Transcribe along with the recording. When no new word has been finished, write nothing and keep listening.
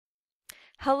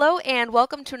Hello and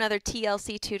welcome to another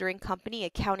TLC Tutoring Company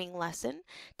accounting lesson.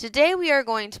 Today we are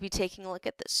going to be taking a look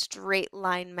at the straight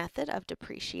line method of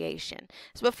depreciation.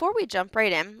 So before we jump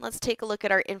right in, let's take a look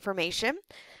at our information.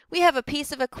 We have a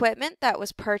piece of equipment that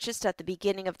was purchased at the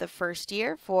beginning of the first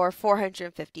year for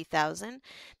 $450,000.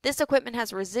 This equipment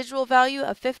has a residual value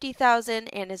of $50,000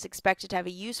 and is expected to have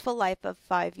a useful life of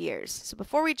 5 years. So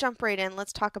before we jump right in,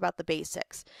 let's talk about the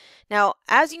basics. Now,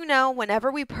 as you know,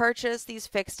 whenever we purchase these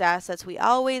fixed assets, we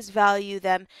always value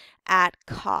them at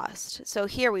cost. So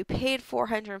here we paid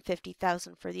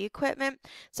 $450,000 for the equipment,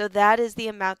 so that is the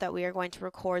amount that we are going to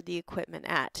record the equipment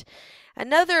at.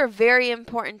 Another very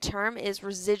important term is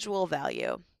residual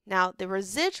value. Now, the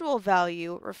residual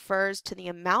value refers to the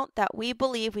amount that we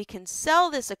believe we can sell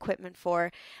this equipment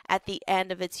for at the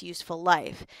end of its useful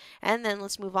life. And then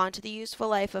let's move on to the useful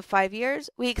life of 5 years.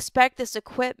 We expect this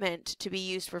equipment to be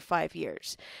used for 5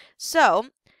 years. So,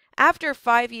 after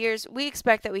 5 years, we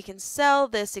expect that we can sell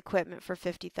this equipment for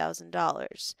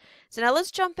 $50,000. So now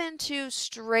let's jump into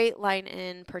straight line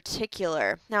in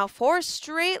particular. Now, for a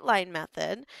straight line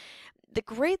method, the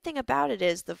great thing about it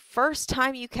is the first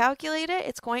time you calculate it,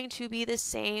 it's going to be the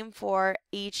same for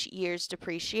each year's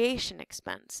depreciation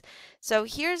expense. So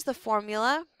here's the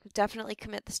formula. Definitely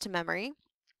commit this to memory.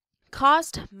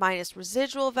 Cost minus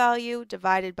residual value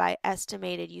divided by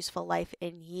estimated useful life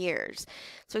in years.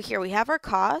 So here we have our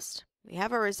cost, we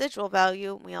have our residual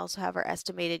value, and we also have our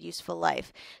estimated useful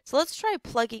life. So let's try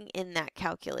plugging in that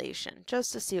calculation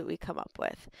just to see what we come up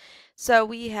with. So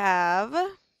we have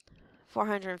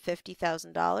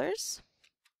 $450,000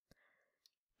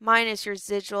 minus your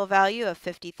residual value of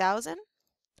 $50,000,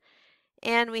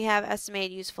 and we have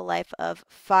estimated useful life of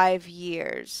 5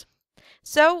 years.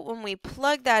 So when we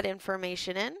plug that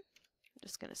information in, I'm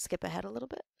just going to skip ahead a little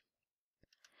bit,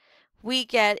 we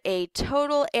get a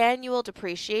total annual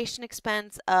depreciation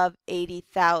expense of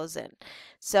 $80,000.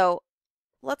 So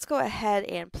let's go ahead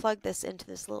and plug this into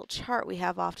this little chart we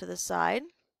have off to the side.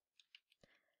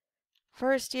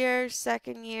 First year,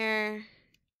 second year,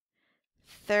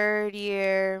 third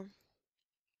year,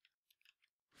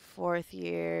 fourth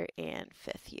year, and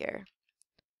fifth year.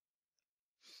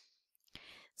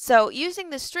 So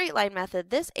using the straight line method,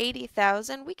 this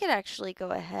 80,000, we could actually go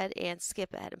ahead and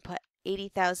skip ahead and put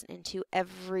 80,000 into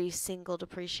every single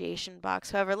depreciation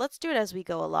box. However, let's do it as we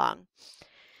go along.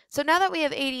 So now that we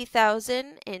have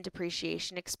 80,000 in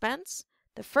depreciation expense,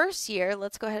 the first year,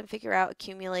 let's go ahead and figure out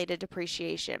accumulated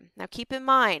depreciation. Now keep in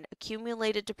mind,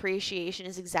 accumulated depreciation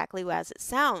is exactly as it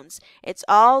sounds. It's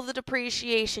all the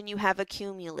depreciation you have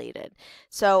accumulated.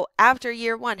 So after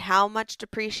year 1, how much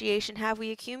depreciation have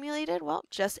we accumulated? Well,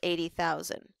 just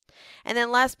 80,000. And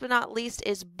then last but not least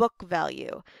is book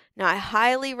value. Now I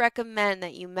highly recommend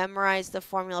that you memorize the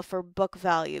formula for book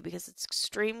value because it's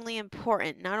extremely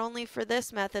important, not only for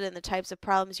this method and the types of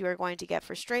problems you are going to get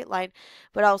for straight line,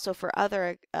 but also for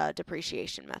other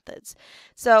depreciation methods.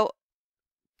 So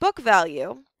book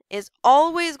value is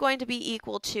always going to be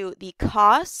equal to the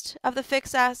cost of the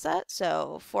fixed asset,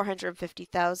 so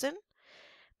 $450,000,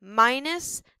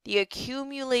 minus the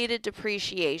accumulated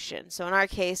depreciation. So in our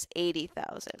case,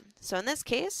 $80,000. So in this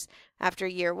case, after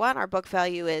year 1, our book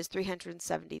value is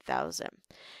 $370,000.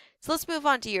 So let's move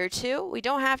on to year 2. We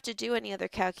don't have to do any other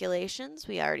calculations.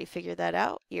 We already figured that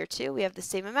out. Year 2, we have the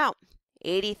same amount.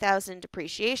 $80,000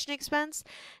 depreciation expense.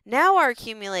 Now our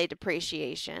accumulated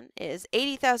depreciation is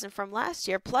 $80,000 from last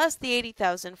year plus the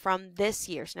 $80,000 from this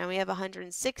year. So now we have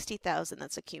 $160,000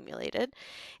 that's accumulated.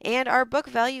 And our book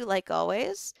value, like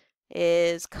always,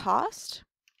 is cost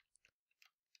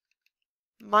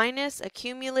minus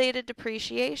accumulated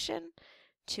depreciation,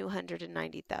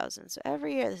 $290,000. So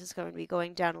every year this is going to be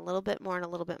going down a little bit more and a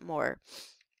little bit more.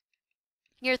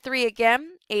 Year 3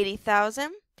 again, $80,000.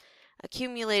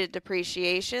 Accumulated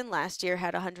depreciation, last year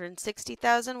had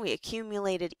 $160,000. We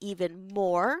accumulated even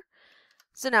more.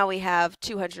 So now we have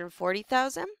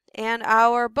 $240,000. And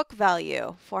our book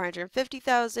value,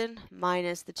 $450,000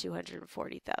 minus the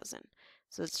 $240,000.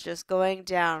 So it's just going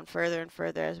down further and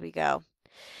further as we go.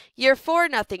 Year 4,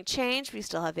 nothing changed. We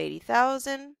still have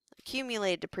 $80,000.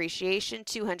 Accumulated depreciation,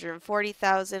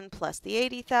 $240,000 plus the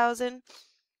 $80,000.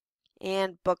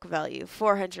 And book value,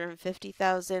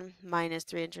 $450,000 minus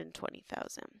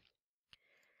 $320,000.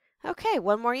 Okay,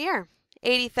 one more year.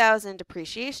 $80,000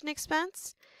 depreciation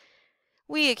expense.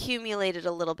 We accumulated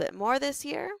a little bit more this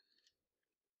year.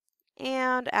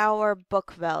 And our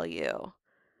book value,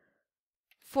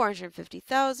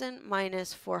 $450,000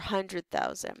 minus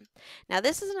 $400,000. Now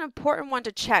this is an important one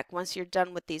to check once you're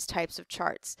done with these types of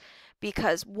charts,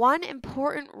 because one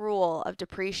important rule of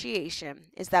depreciation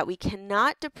is that we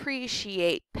cannot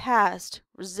depreciate past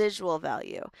residual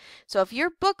value. So if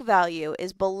your book value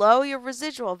is below your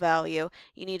residual value,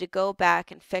 you need to go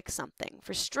back and fix something.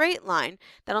 For straight line,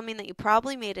 that'll mean that you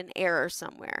probably made an error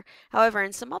somewhere. However,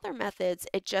 in some other methods,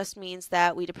 it just means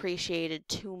that we depreciated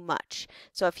too much.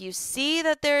 So if you see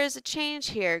that there is a change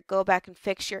here, go back and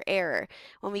fix your error.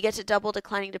 When we get to double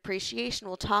declining depreciation,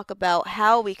 we'll talk about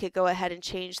how we could go ahead and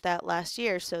change that last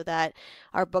year so that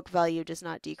our book value does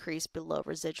not decrease below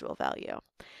residual value.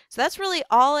 So that's really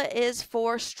all it is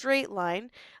for straight line.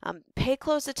 Pay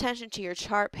close attention to your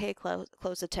chart, pay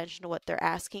close attention to what they're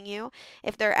asking you.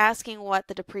 If they're asking what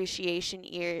the depreciation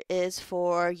year is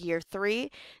for year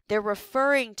 3, they're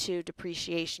referring to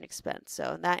depreciation expense.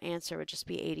 So that answer would just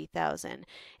be $80,000.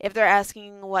 If they're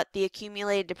asking what the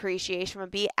accumulated depreciation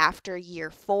would be after year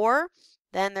 4,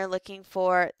 then they're looking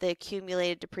for the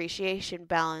accumulated depreciation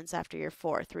balance after year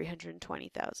 4,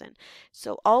 $320,000.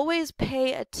 So always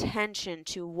pay attention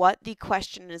to what the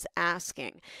question is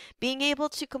asking. Being able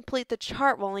to complete the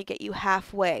chart will only get you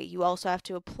halfway. You also have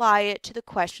to apply it to the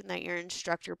question that your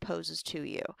instructor poses to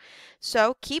you.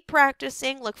 So keep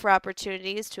practicing. Look for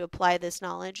opportunities to apply this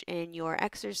knowledge in your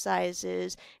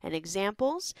exercises and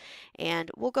examples. And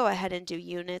we'll go ahead and do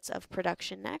units of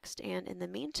production next. And in the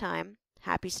meantime,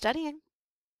 happy studying.